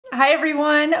Hi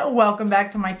everyone, welcome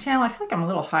back to my channel. I feel like I'm a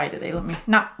little high today.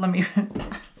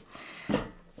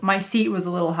 My seat was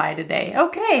a little high today.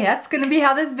 Okay, that's gonna be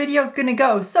how this video is gonna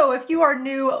go. So if you are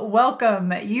new,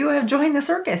 welcome. You have joined the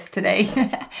circus today.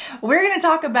 We're gonna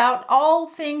talk about all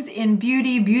things in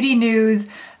beauty news.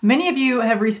 Many of you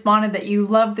have responded that you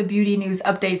love the beauty news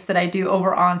updates that I do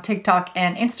over on TikTok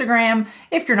and Instagram.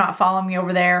 If you're not following me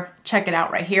over there, check it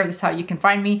out right here. This is how you can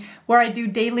find me, where I do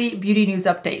daily beauty news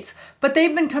updates. But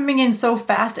they've been coming in so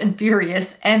fast and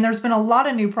furious, and there's been a lot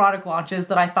of new product launches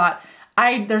that I thought,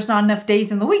 there's not enough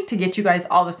days in the week to get you guys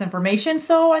all this information.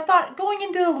 So I thought going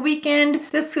into the weekend,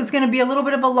 this is gonna be a little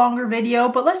bit of a longer video,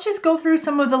 but let's just go through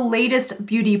some of the latest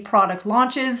beauty product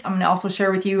launches. I'm gonna also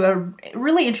share with you a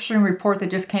really interesting report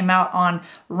that just came out on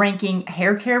ranking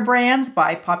hair care brands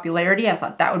by popularity. I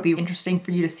thought that would be interesting for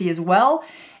you to see as well.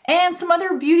 And some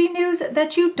other beauty news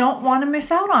that you don't wanna miss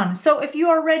out on. So if you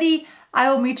are ready, I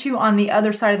will meet you on the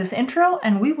other side of this intro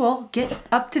and we will get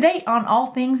up to date on all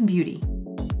things beauty.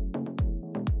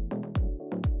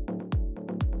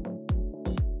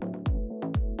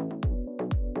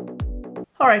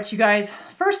 All right, you guys,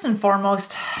 first and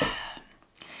foremost,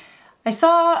 I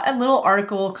saw a little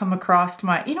article come across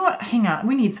my, you know what, hang on,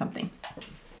 we need something.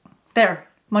 There,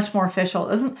 much more official.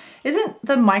 Isn't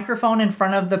the microphone in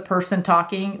front of the person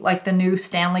talking like the new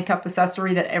Stanley Cup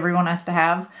accessory that everyone has to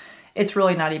have? It's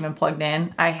really not even plugged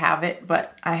in. I have it,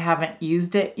 but I haven't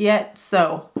used it yet,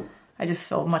 so I just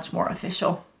feel much more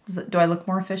official. Do I look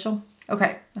more official?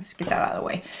 Okay, let's get that out of the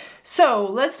way. So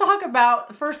let's talk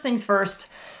about, first things first,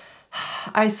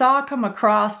 I saw come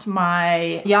across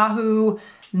my Yahoo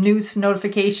news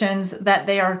notifications that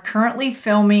they are currently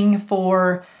filming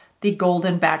for the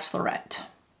Golden Bachelorette.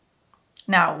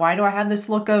 Now, why do I have this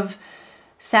look of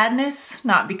sadness?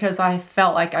 Not because I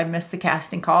felt like I missed the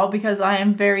casting call, because I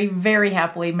am very, very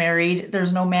happily married.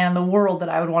 There's no man in the world that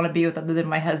I would want to be with other than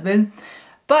my husband.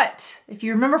 But if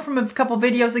you remember from a couple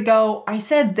videos ago, I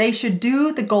said they should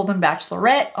do the Golden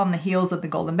Bachelorette on the heels of the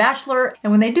Golden Bachelor.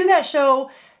 And when they do that show,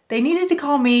 they needed to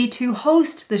call me to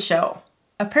host the show.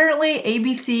 Apparently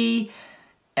ABC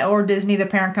or Disney, the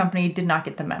parent company, did not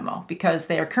get the memo because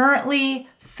they are currently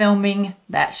filming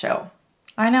that show.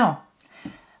 I know,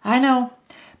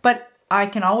 but I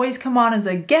can always come on as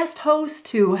a guest host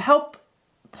to help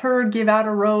her give out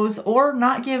a rose or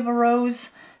not give a rose.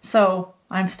 So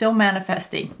I'm still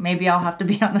manifesting. Maybe I'll have to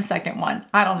be on the second one.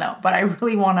 I don't know, but I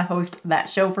really want to host that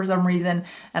show for some reason,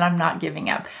 and I'm not giving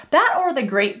up. That or the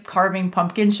Great Carving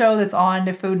Pumpkin show that's on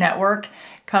the Food Network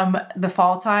come the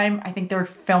fall time. I think they're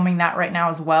filming that right now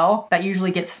as well. That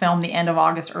usually gets filmed the end of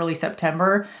August, early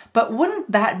September. But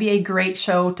wouldn't that be a great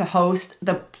show to host,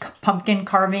 the pumpkin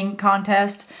carving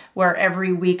contest, where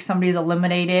every week somebody's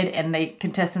eliminated and the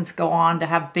contestants go on to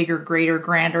have bigger, greater,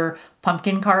 grander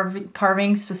pumpkin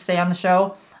carvings to stay on the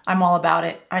show? I'm all about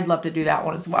it. I'd love to do that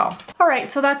one as well. All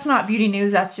right, so that's not beauty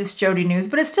news, that's just Jody news,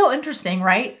 but it's still interesting,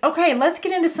 right? Okay, let's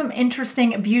get into some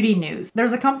interesting beauty news.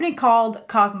 There's a company called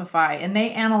Cosmify, and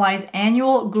they analyze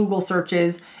annual Google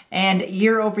searches and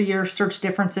year-over-year search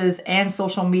differences and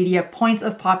social media points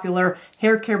of popular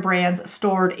hair care brands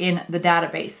stored in the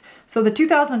database. So the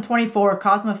 2024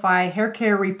 Cosmify Hair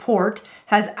Care Report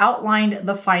has outlined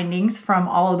the findings from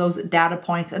all of those data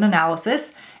points and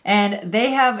analysis, and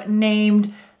they have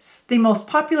named the most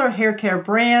popular hair care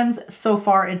brands so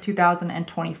far in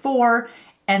 2024,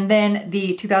 and then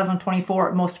the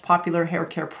 2024 most popular hair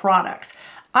care products.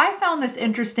 I found this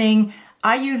interesting.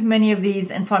 I use many of these,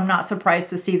 and so I'm not surprised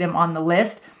to see them on the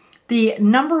list. The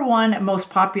 #1 most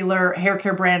popular hair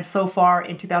care brand so far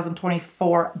in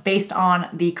 2024, based on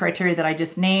the criteria that I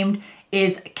just named,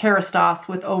 is Kerastase,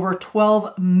 with over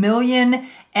 12 million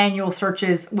annual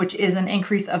searches, which is an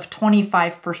increase of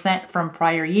 25% from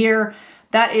prior year.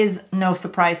 That is no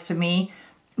surprise to me.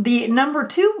 The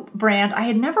 #2 brand I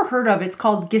had never heard of, it's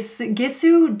called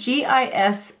Gisou,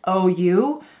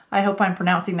 G-I-S-O-U. I hope I'm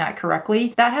pronouncing that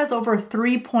correctly. That has over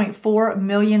 3.4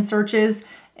 million searches,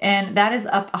 and that is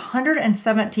up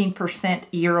 117%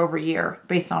 year over year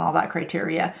based on all that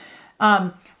criteria.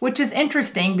 Which is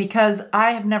interesting because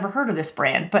I have never heard of this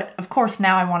brand, but of course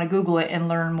now I want to Google it and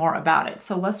learn more about it.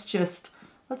 So let's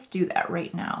do that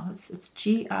right now. It's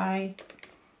G-I-S-O-U.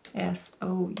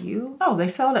 Oh, they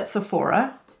sell it at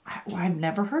Sephora. I've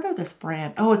never heard of this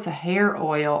brand. Oh, it's a hair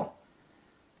oil.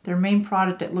 Their main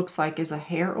product, it looks like, is a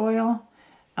hair oil.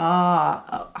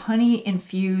 A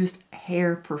honey-infused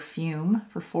hair perfume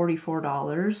for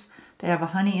 $44. They have a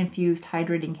honey-infused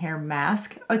hydrating hair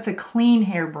mask. Oh, it's a clean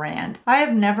hair brand. I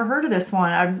have never heard of this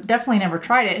one. I've definitely never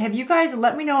tried it. Have you guys,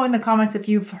 let me know in the comments if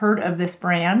you've heard of this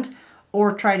brand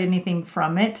or tried anything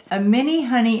from it. A mini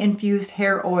honey-infused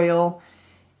hair oil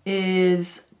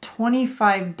is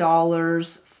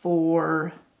 $25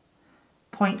 for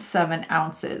 0.7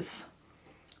 ounces.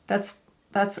 That's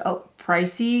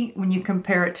pricey when you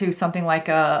compare it to something like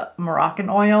a Moroccan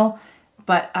oil,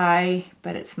 but I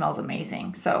bet it smells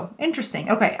amazing. So interesting.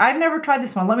 Okay, I've never tried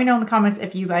this one. Let me know in the comments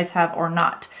if you guys have or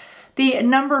not. The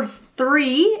number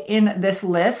 3 in this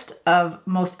list of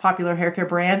most popular hair care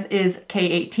brands is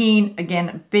K18.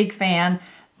 Again, big fan.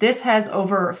 This has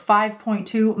over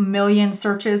 5.2 million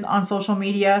searches on social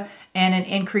media and an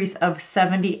increase of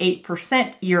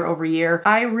 78% year over year.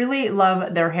 I really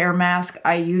love their hair mask.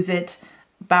 I use it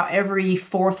about every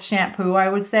 4th shampoo, I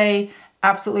would say.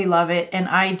 Absolutely love it. And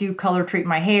I do color treat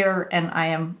my hair, and I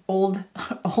am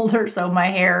older, so my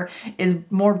hair is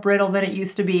more brittle than it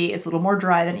used to be. It's a little more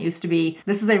dry than it used to be.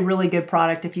 This is a really good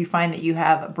product if you find that you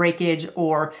have breakage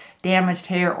or damaged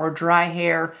hair or dry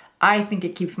hair. I think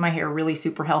it keeps my hair really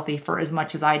super healthy for as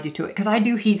much as I do to it, because I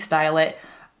do heat style it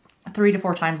 3 to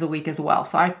 4 times a week as well.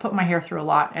 So I put my hair through a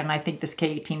lot, and I think this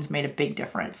K18's made a big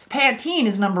difference. Pantene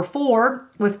is number 4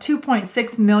 with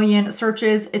 2.6 million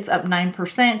searches. It's up 9%.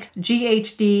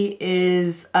 GHD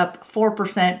is up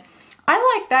 4%.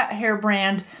 I like that hair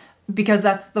brand because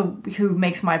that's who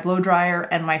makes my blow dryer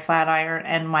and my flat iron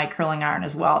and my curling iron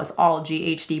as well. It's all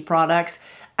GHD products.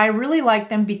 I really like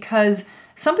them because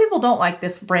some people don't like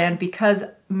this brand because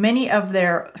many of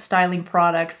their styling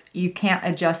products, you can't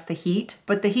adjust the heat,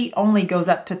 but the heat only goes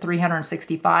up to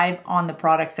 365 on the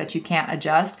products that you can't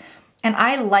adjust. And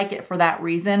I like it for that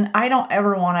reason. I don't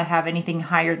ever want to have anything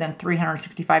higher than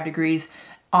 365 degrees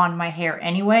on my hair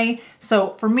anyway.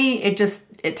 So for me, it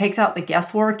takes out the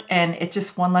guesswork, and it's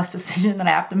just one less decision that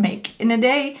I have to make in a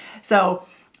day. So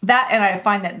that, and I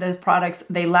find that the products,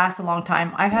 they last a long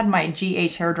time. I've had my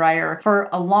GH hairdryer for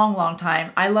a long, long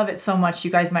time. I love it so much.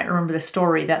 You guys might remember the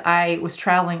story that I was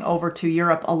traveling over to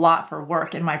Europe a lot for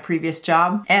work in my previous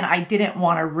job, and I didn't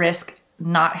want to risk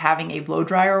not having a blow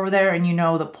dryer over there. And you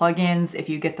know, the plugins, if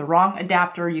you get the wrong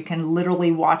adapter, you can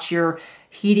literally watch your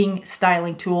heating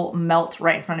styling tool melt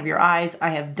right in front of your eyes.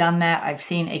 I have done that. I've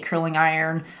seen a curling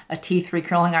iron, a T3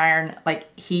 curling iron,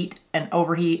 like heat and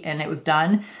overheat, and it was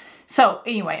done. So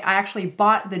anyway, I actually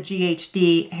bought the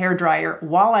GHD hairdryer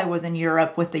while I was in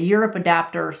Europe with the Europe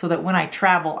adapter, so that when I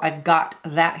travel, I've got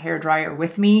that hairdryer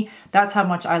with me. That's how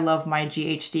much I love my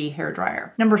GHD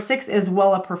hairdryer. Number 6 is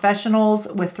Wella Professionals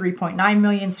with 3.9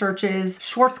 million searches.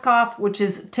 Schwarzkopf, which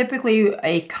is typically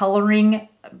a coloring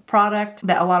product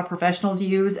that a lot of professionals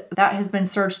use, that has been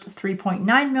searched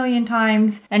 3.9 million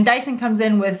times. And Dyson comes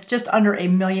in with just under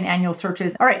 1 million annual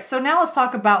searches. All right, so now let's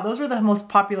talk about, those are the most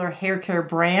popular hair care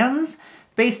brands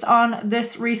based on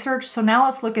this research. So now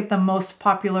let's look at the most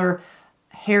popular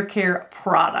hair care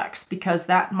products, because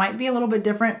that might be a little bit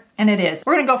different, and it is.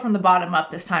 We're gonna go from the bottom up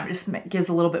this time. It just gives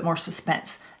a little bit more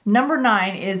suspense. Number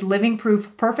 9 is Living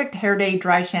Proof Perfect Hair Day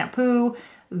Dry Shampoo.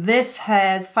 This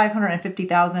has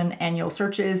 550,000 annual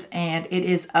searches, and it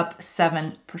is up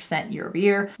 7% year over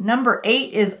year. Number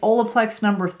 8 is Olaplex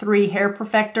number 3 Hair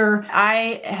Perfector.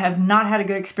 I have not had a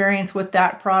good experience with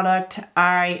that product.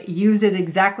 I used it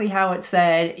exactly how it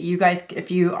said. You guys, if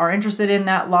you are interested in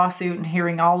that lawsuit and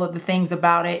hearing all of the things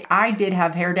about it, I did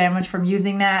have hair damage from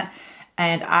using that,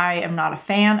 and I am not a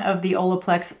fan of the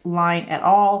Olaplex line at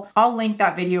all. I'll link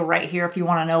that video right here if you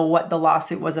want to know what the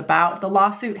lawsuit was about. The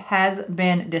lawsuit has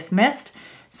been dismissed,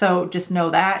 so just know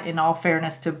that in all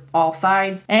fairness to all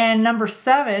sides. And number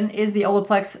 7 is the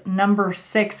Olaplex number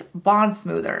 6 Bond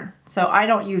Smoother. So I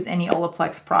don't use any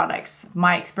Olaplex products.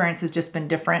 My experience has just been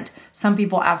different. Some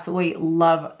people absolutely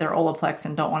love their Olaplex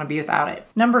and don't want to be without it.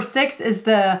 Number 6 is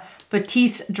the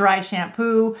Batiste Dry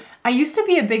Shampoo. I used to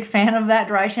be a big fan of that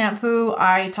dry shampoo.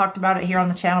 I talked about it here on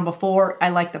the channel before. I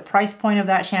like the price point of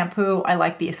that shampoo. I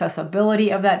like the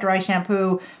accessibility of that dry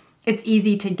shampoo. It's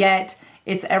easy to get,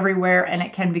 it's everywhere, and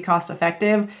it can be cost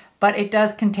effective, but it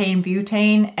does contain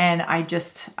butane, and I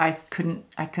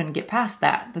couldn't get past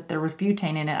that there was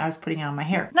butane in it. I was putting it on my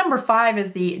hair. Number 5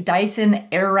 is the Dyson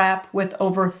Airwrap with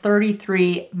over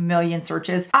 33 million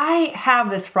searches. I have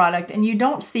this product, and you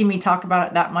don't see me talk about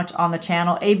it that much on the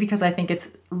channel, because I think it's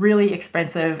really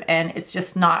expensive and it's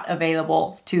just not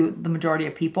available to the majority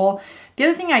of people. The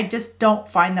other thing, I just don't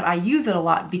find that I use it a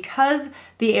lot because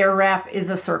the Airwrap is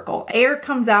a circle. Air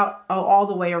comes out all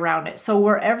the way around it. So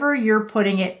wherever you're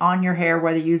putting it on your hair,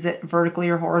 whether you use it vertically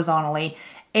or horizontally,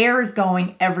 air is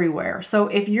going everywhere. So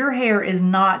if your hair is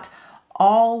not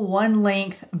all one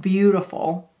length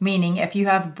beautiful, meaning if you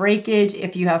have breakage,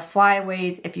 if you have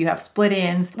flyaways, if you have split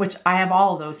ends, which I have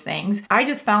all of those things, I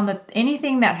just found that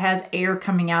anything that has air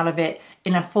coming out of it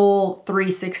in a full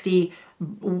 360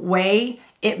 way,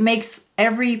 it makes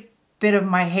every bit of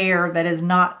my hair that is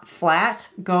not flat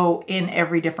go in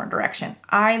every different direction.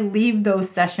 I leave those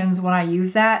sessions when I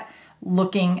use that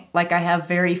looking like I have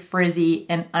very frizzy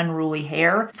and unruly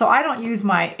hair. So I don't use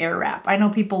my air wrap. I know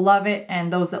people love it,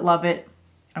 and those that love it,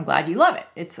 I'm glad you love it.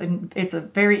 It's a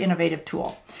very innovative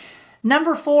tool.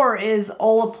 Number 4 is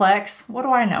Olaplex. What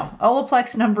do I know?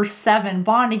 Olaplex number 7,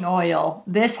 bonding oil.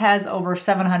 This has over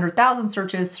 700,000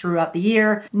 searches throughout the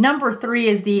year. Number 3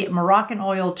 is the Moroccan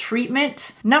oil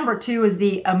treatment. Number 2 is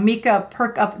the Amika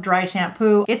Perk Up Dry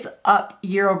Shampoo. It's up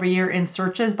year over year in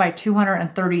searches by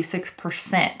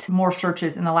 236%. More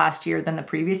searches in the last year than the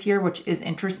previous year, which is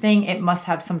interesting. It must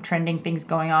have some trending things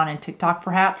going on in TikTok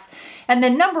perhaps. And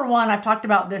then number 1, I've talked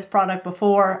about this product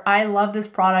before. I love this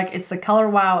product. It's the Color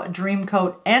Wow Dream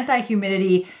Coat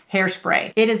Anti-Humidity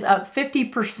Hairspray. It is up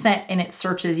 50% in its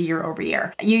searches year over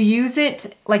year. You use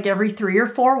it like every 3 or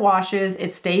 4 washes,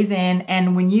 it stays in,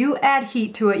 and when you add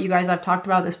heat to it, you guys, I've talked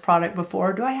about this product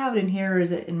before. Do I have it in here or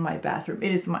is it in my bathroom?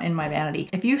 It is in my vanity.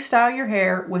 If you style your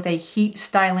hair with a heat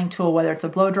styling tool, whether it's a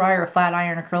blow dryer, a flat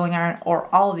iron, a curling iron,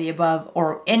 or all of the above,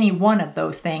 or any one of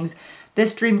those things,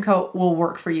 this Dream Coat will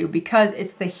work for you because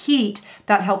it's the heat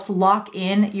that helps lock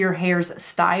in your hair's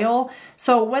style.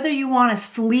 So whether you want a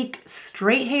sleek,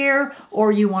 straight hair,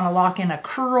 or you want to lock in a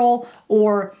curl,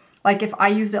 or like if I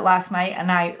used it last night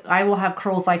and I will have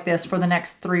curls like this for the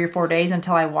next 3 or 4 days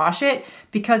until I wash it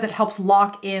because it helps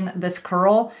lock in this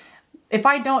curl. If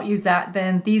I don't use that,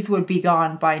 then these would be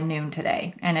gone by noon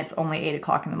today, and it's only 8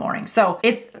 o'clock in the morning. So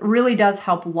it really does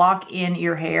help lock in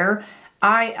your hair.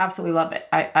 I absolutely love it.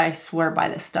 I swear by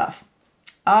this stuff.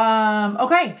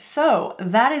 Okay, so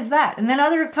that is that. And then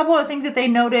a couple of things that they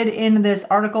noted in this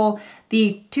article,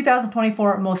 the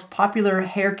 2024 most popular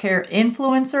hair care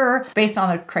influencer, based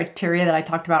on the criteria that I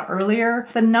talked about earlier.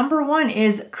 The number 1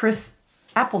 is Chris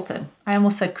Appleton. I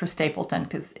almost said Chris Stapleton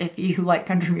because if you like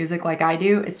country music like I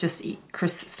do, it's just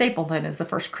Chris Stapleton is the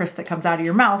first Chris that comes out of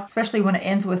your mouth, especially when it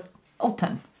ends with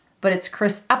Alton. But it's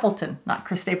Chris Appleton, not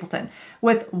Chris Stapleton,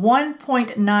 with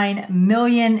 1.9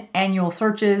 million annual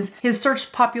searches. His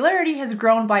search popularity has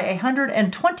grown by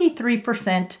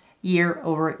 123% year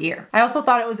over year. I also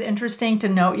thought it was interesting to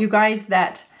note, you guys,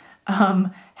 that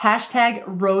hashtag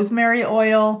rosemary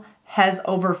oil has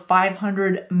over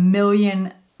 500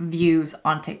 million views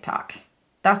on TikTok.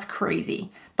 That's crazy.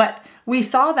 But we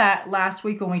saw that last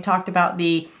week when we talked about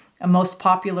the most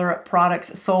popular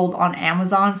products sold on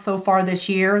Amazon so far this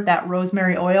year, that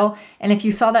rosemary oil. And if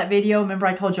you saw that video, remember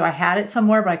I told you I had it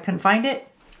somewhere, but I couldn't find it?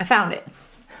 I found it.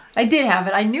 I did have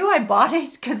it. I knew I bought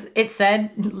it because it said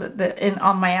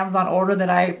on my Amazon order that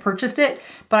I purchased it,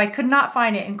 but I could not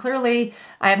find it. And clearly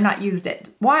I have not used it.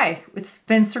 Why? It's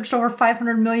been searched over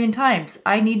 500 million times.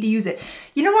 I need to use it.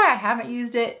 You know why I haven't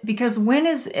used it? Because when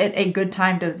is it a good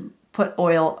time to put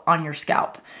oil on your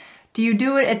scalp? Do you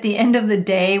do it at the end of the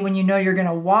day when you know you're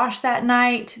gonna wash that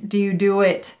night? Do you do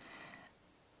it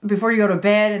before you go to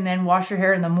bed and then wash your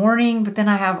hair in the morning, but then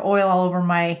I have oil all over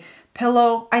my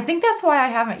pillow? I think that's why I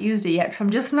haven't used it yet, because I'm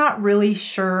just not really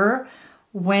sure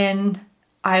when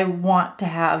I want to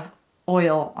have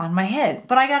oil on my head,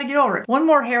 but I gotta get over it. One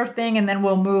more hair thing and then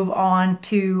we'll move on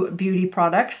to beauty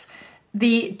products.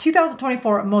 The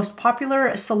 2024 most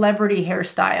popular celebrity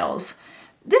hairstyles.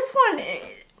 This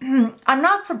one, I'm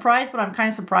not surprised, but I'm kind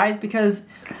of surprised because,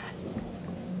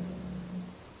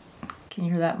 can you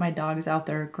hear that? My dog is out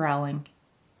there growling.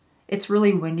 It's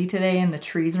really windy today and the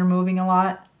trees are moving a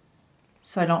lot.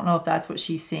 So I don't know if that's what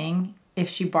she's seeing. If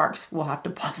she barks, we'll have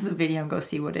to pause the video and go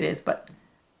see what it is, but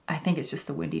I think it's just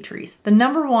the windy trees. The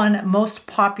number 1 most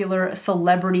popular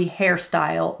celebrity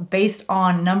hairstyle based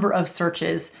on number of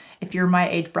searches, if you're my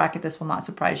age bracket, this will not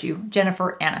surprise you,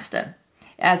 Jennifer Aniston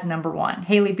as number 1.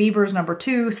 Hailey Bieber's number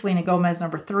 2, Selena Gomez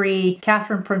number 3,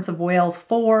 Catherine Prince of Wales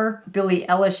 4, Billie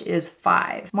Eilish is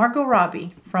 5, Margot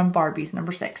Robbie from Barbie's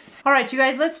number 6. All right, you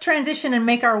guys, let's transition and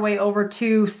make our way over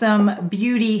to some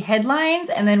beauty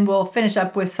headlines, and then we'll finish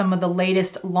up with some of the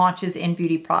latest launches in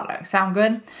beauty products. Sound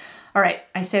good? All right,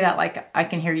 I say that like I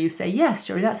can hear you say, yes,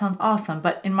 Jody, that sounds awesome.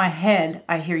 But in my head,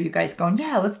 I hear you guys going,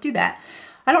 yeah, let's do that.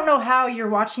 I don't know how you're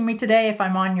watching me today, if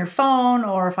I'm on your phone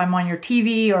or if I'm on your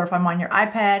TV or if I'm on your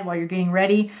iPad while you're getting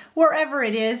ready. Wherever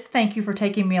it is, thank you for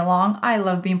taking me along. I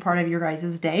love being part of your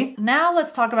guys' day. Now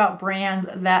let's talk about brands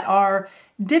that are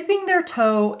dipping their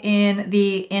toe in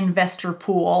the investor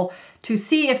pool to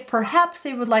see if perhaps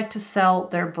they would like to sell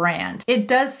their brand. It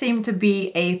does seem to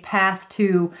be a path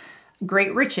to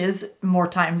great riches more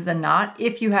times than not.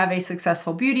 If you have a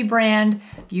successful beauty brand,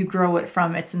 you grow it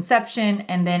from its inception,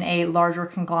 and then a larger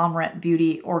conglomerate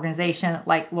beauty organization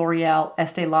like L'Oreal,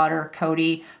 Estee Lauder,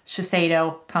 Coty,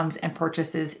 Shiseido comes and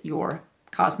purchases your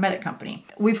cosmetic company.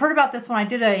 We've heard about this one. I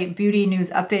did a beauty news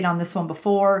update on this one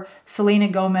before. Selena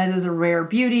Gomez's Rare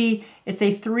Beauty. It's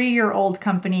a 3-year-old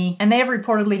company, and they have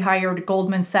reportedly hired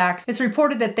Goldman Sachs. It's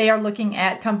reported that they are looking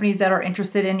at companies that are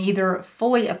interested in either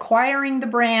fully acquiring the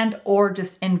brand or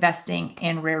just investing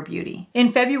in Rare Beauty.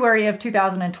 In February of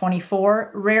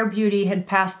 2024, Rare Beauty had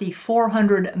passed the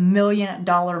 $400 million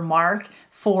mark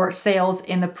for sales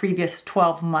in the previous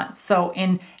 12 months. So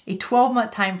in a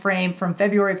 12-month time frame from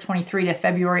February of 23 to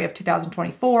February of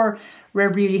 2024, Rare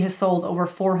Beauty has sold over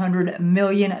 $400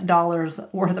 million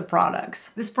worth of products.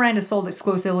 This brand is sold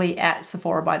exclusively at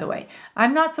Sephora, by the way.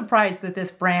 I'm not surprised that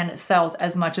this brand sells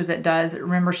as much as it does.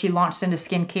 Remember, she launched into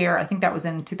skincare. I think that was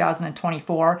in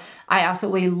 2024. I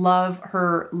absolutely love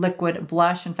her liquid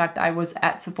blush. In fact, I was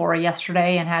at Sephora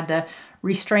yesterday and had to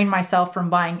restrain myself from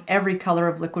buying every color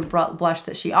of liquid blush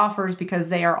that she offers because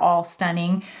they are all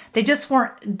stunning. They just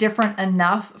weren't different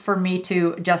enough for me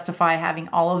to justify having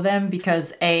all of them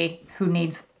because who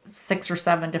needs 6 or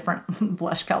 7 different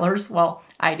blush colors? Well,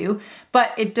 I do,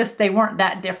 but they weren't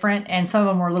that different, and some of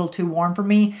them were a little too warm for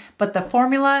me, but the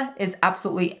formula is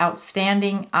absolutely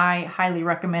outstanding. I highly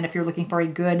recommend if you're looking for a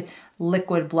good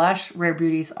liquid blush, Rare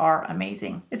Beauties are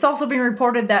amazing. It's also being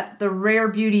reported that the Rare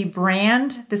Beauty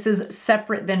brand, this is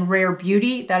separate than Rare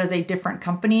Beauty, that is a different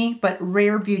company, but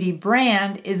Rare Beauty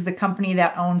brand is the company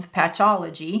that owns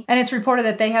Patchology, and it's reported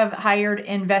that they have hired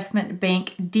investment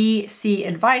bank DC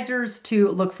Advisors to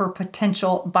look for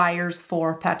potential buyers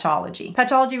for Patchology.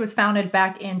 Patchology was founded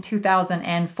back in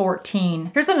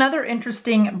 2014. Here's another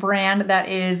interesting brand that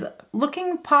is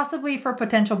looking possibly for a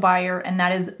potential buyer, and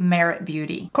that is Merit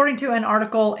Beauty. According to an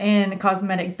article in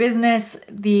Cosmetic Business,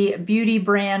 the beauty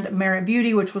brand Merit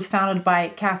Beauty, which was founded by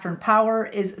Catherine Power,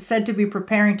 is said to be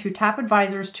preparing to tap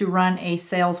advisors to run a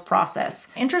sales process.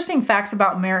 Interesting facts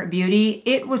about Merit Beauty: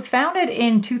 it was founded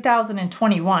in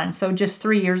 2021, so just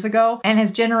 3 years ago, and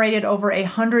has generated over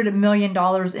 $100 million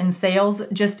in sales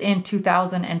just in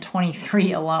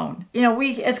 2023 alone. You know,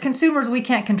 we as consumers, we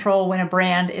can't control when a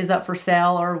brand is up for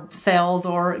sale or sells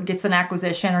or gets an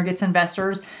acquisition or gets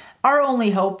investors. Our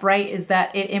only hope, right, is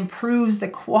that it improves the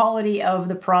quality of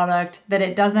the product, that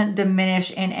it doesn't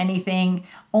diminish in anything,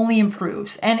 only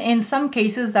improves. And in some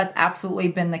cases, that's absolutely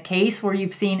been the case where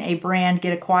you've seen a brand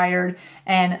get acquired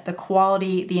and the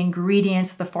quality, the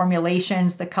ingredients, the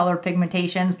formulations, the color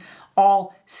pigmentations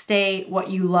all stay what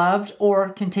you loved or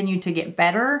continue to get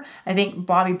better. I think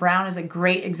Bobbi Brown is a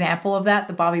great example of that,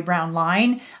 the Bobbi Brown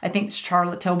line. I think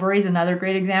Charlotte Tilbury is another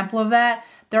great example of that.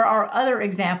 There are other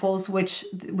examples, which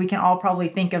we can all probably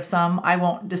think of some. I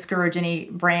won't discourage any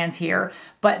brands here,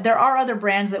 but there are other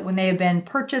brands that when they have been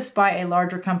purchased by a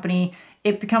larger company,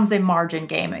 it becomes a margin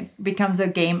game. It becomes a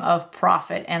game of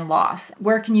profit and loss.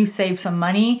 Where can you save some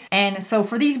money? And so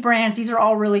for these brands, these are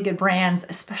all really good brands,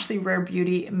 especially Rare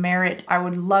Beauty, Merit. I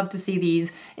would love to see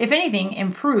these, if anything,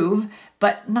 improve,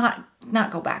 but not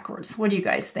go backwards. What do you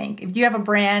guys think? If you have a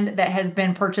brand that has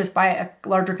been purchased by a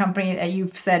larger company that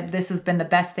you've said this has been the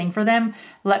best thing for them,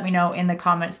 let me know in the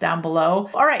comments down below.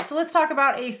 All right, so let's talk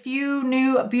about a few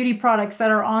new beauty products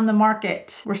that are on the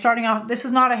market. We're starting off, this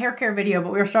is not a hair care video,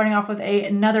 but we're starting off with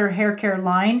another hair care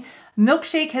line.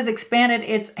 Milkshake has expanded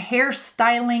its hair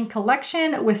styling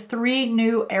collection with 3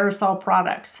 new aerosol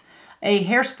products: a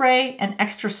hairspray, an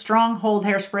extra strong hold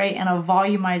hairspray, and a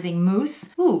volumizing mousse.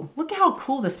 Ooh, look at how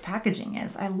cool this packaging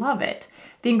is. I love it.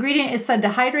 The ingredient is said to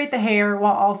hydrate the hair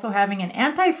while also having an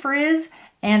anti-frizz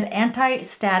and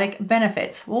anti-static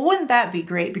benefits. Well, wouldn't that be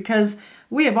great? Because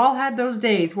we have all had those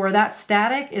days where that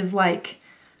static is like,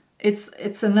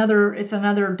 it's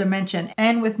another dimension.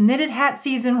 And with knitted hat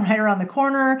season right around the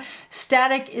corner,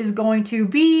 static is going to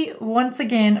be once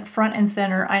again front and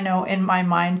center, I know, in my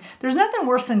mind. There's nothing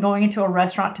worse than going into a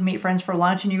restaurant to meet friends for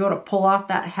lunch and you go to pull off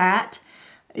that hat.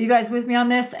 Are you guys with me on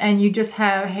this? And you just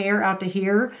have hair out to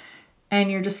here and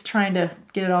you're just trying to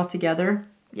get it all together.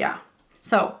 Yeah.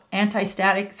 So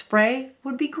anti-static spray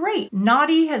would be great.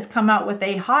 Naughty has come out with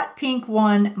a hot pink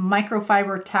one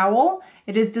microfiber towel.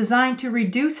 It is designed to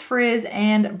reduce frizz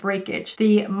and breakage.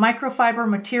 The microfiber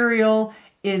material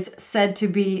is said to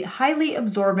be highly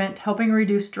absorbent, helping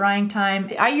reduce drying time.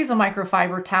 I use a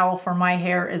microfiber towel for my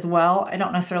hair as well. I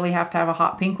don't necessarily have to have a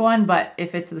hot pink one, but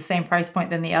if it's the same price point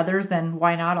than the others, then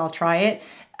why not? I'll try it.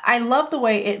 I love the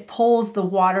way it pulls the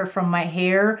water from my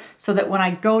hair so that when I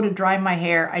go to dry my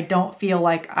hair, I don't feel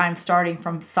like I'm starting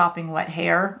from sopping wet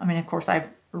hair. I mean, of course, I've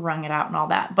wrung it out and all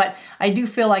that, but I do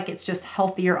feel like it's just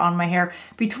healthier on my hair.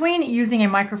 Between using a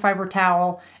microfiber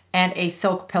towel and a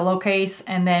silk pillowcase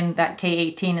and then that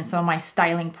K18 and some of my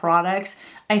styling products,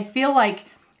 I feel like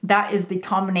that is the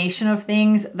combination of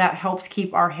things that helps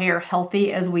keep our hair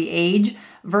healthy as we age,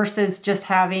 versus just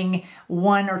having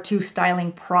 1 or 2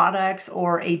 styling products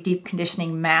or a deep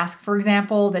conditioning mask, for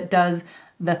example, that does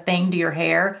the thing to your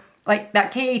hair. Like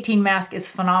that K18 mask is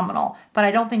phenomenal, but I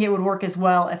don't think it would work as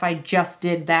well if I just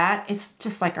did that. It's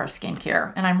just like our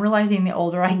skincare. And I'm realizing the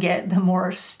older I get, the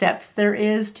more steps there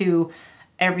is to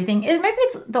everything. Maybe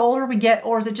it's the older we get,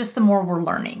 or is it just the more we're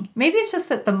learning? Maybe it's just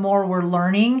that the more we're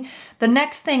learning, the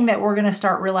next thing that we're gonna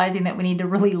start realizing that we need to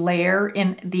really layer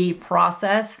in the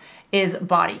process is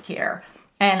body care.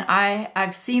 And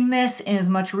I've seen this in as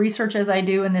much research as I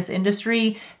do in this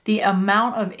industry, the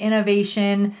amount of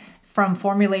innovation from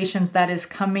formulations that is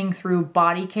coming through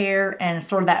body care and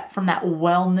sort of that from that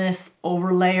wellness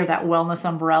overlay or that wellness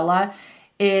umbrella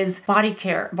is body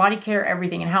care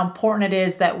everything, and how important it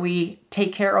is that we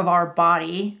take care of our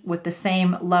body with the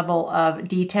same level of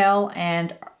detail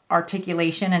and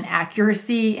articulation and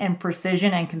accuracy and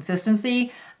precision and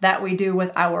consistency that we do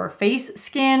with our face,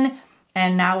 skin,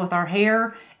 and now with our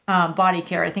hair. Body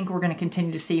care, I think we're going to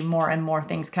continue to see more and more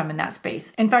things come in that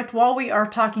space. In fact, while we are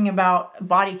talking about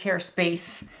body care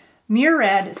space,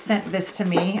 Murad sent this to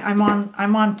me. I'm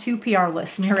on 2 PR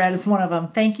lists. Murad is one of them.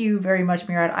 Thank you very much,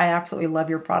 Murad. I absolutely love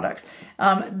your products.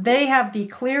 They have the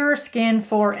clearer skin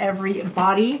for every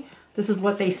body. This is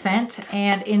what they sent,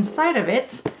 and inside of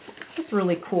it, this is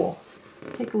really cool.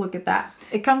 Take a look at that.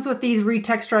 It comes with these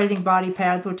retexturizing body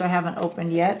pads, which I haven't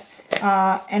opened yet.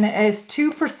 And it has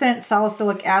 2%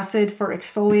 salicylic acid for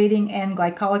exfoliating and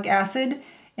glycolic acid,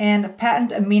 and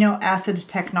patent amino acid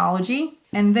technology.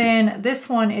 And then this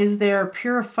one is their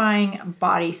purifying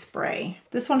body spray.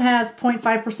 This one has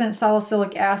 0.5%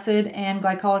 salicylic acid and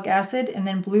glycolic acid, and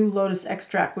then blue lotus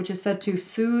extract, which is said to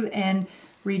soothe and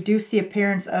reduce the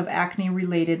appearance of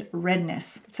acne-related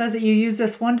redness. It says that you use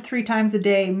this 1 to 3 times a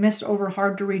day, mist over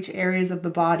hard-to-reach areas of the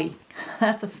body.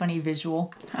 That's a funny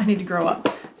visual. I need to grow up.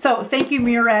 So thank you,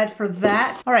 Murad, for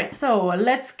that. All right, so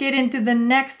let's get into the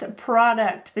next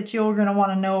product that you're gonna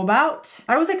wanna know about.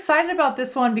 I was excited about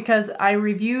this one because I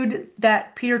reviewed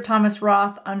that Peter Thomas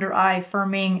Roth under eye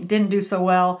firming, didn't do so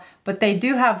well, but they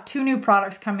do have 2 new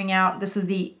products coming out. This is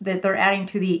that they're adding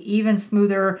to the Even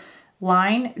Smoother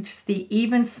line, which is the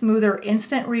Even Smoother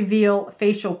Instant Reveal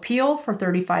Facial Peel for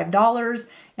 $35.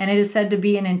 And it is said to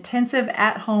be an intensive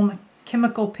at-home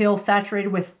chemical peel saturated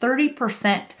with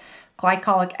 30%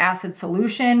 glycolic acid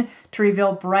solution to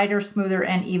reveal brighter, smoother,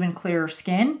 and even clearer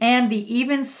skin. And the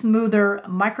Even Smoother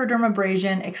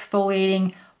Microdermabrasion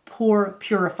Exfoliating Pore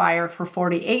Purifier for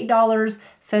 $48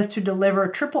 says to deliver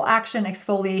triple action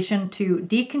exfoliation to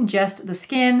decongest the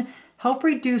skin, help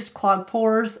reduce clogged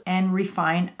pores, and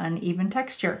refine uneven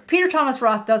texture. Peter Thomas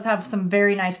Roth does have some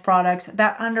very nice products.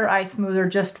 That under eye smoother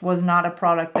just was not a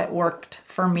product that worked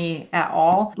for me at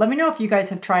all. Let me know if you guys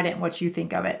have tried it and what you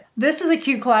think of it. This is a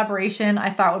cute collaboration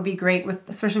I thought would be great,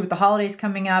 especially with the holidays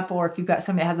coming up, or if you've got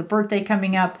somebody that has a birthday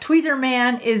coming up.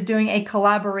 Tweezerman is doing a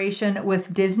collaboration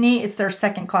with Disney. It's their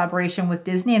second collaboration with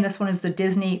Disney, and this one is the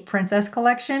Disney Princess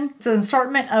Collection. It's an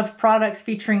assortment of products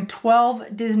featuring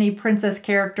 12 Disney princess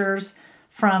characters,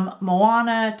 from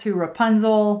Moana to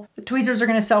Rapunzel. The tweezers are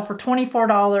going to sell for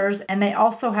 $24, and they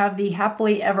also have the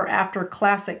Happily Ever After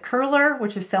Classic Curler,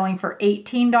 which is selling for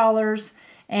 $18,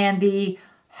 and the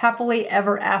Happily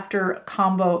Ever After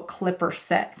Combo Clipper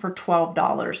Set for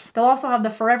 $12. They'll also have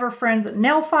the Forever Friends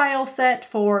Nail File Set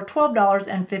for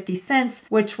 $12.50,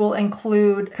 which will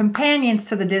include companions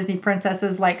to the Disney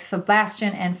princesses like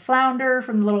Sebastian and Flounder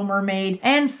from The Little Mermaid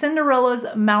and Cinderella's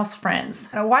mouse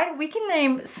friends. Now, we can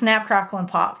name Snap, Crackle, and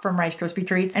Pop from Rice Krispie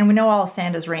Treats, and we know all of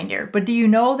Santa's reindeer, but do you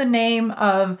know the name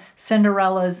of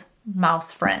Cinderella's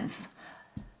mouse friends?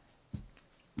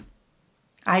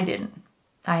 I didn't.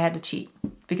 I had to cheat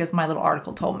because my little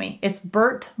article told me. It's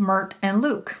Bert, Mert, and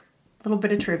Luke. A little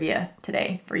bit of trivia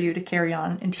today for you to carry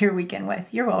on into your weekend with.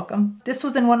 You're welcome. This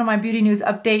was in one of my beauty news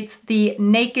updates. The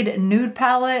Naked Nude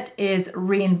palette is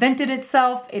reinvented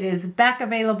itself. It is back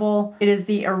available. It is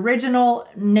the original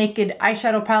Naked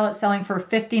eyeshadow palette selling for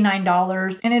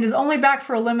 $59, and it is only back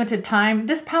for a limited time.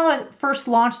 This palette first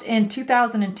launched in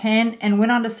 2010 and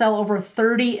went on to sell over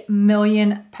 30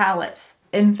 million palettes.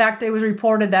 In fact, it was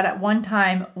reported that at one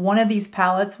time, one of these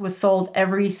palettes was sold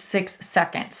every 6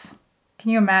 seconds. Can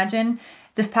you imagine?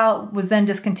 This palette was then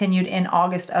discontinued in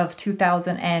August of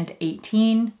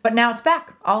 2018, but now it's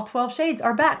back. All 12 shades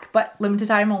are back, but limited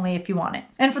time only if you want it.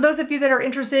 And for those of you that are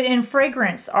interested in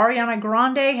fragrance, Ariana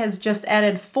Grande has just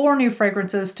added 4 new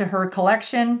fragrances to her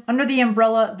collection under the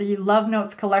umbrella, the Love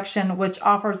Notes collection, which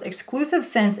offers exclusive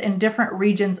scents in different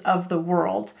regions of the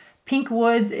world. Pink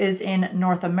Woods is in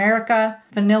North America.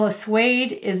 Vanilla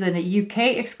Suede is a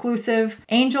UK exclusive.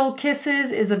 Angel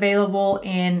Kisses is available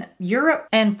in Europe.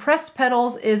 And Pressed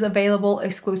Petals is available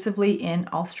exclusively in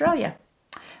Australia.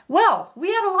 Well,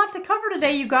 we had a lot to cover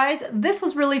today, you guys. This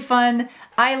was really fun.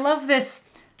 I love this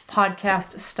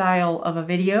podcast style of a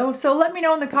video. So let me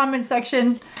know in the comment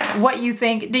section what you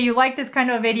think. Do you like this kind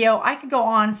of a video? I could go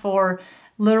on for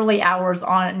literally hours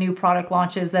on new product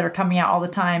launches that are coming out all the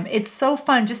time. It's so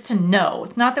fun just to know.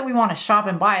 It's not that we want to shop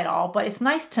and buy it all, but it's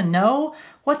nice to know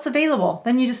what's available.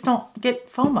 Then you just don't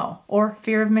get FOMO or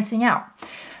fear of missing out.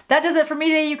 That does it for me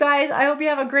today, you guys. I hope you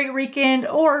have a great weekend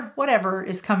or whatever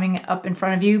is coming up in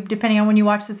front of you, depending on when you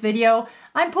watch this video.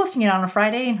 I'm posting it on a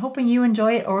Friday and hoping you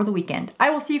enjoy it over the weekend.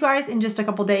 I will see you guys in just a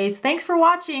couple days. Thanks for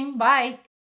watching. Bye.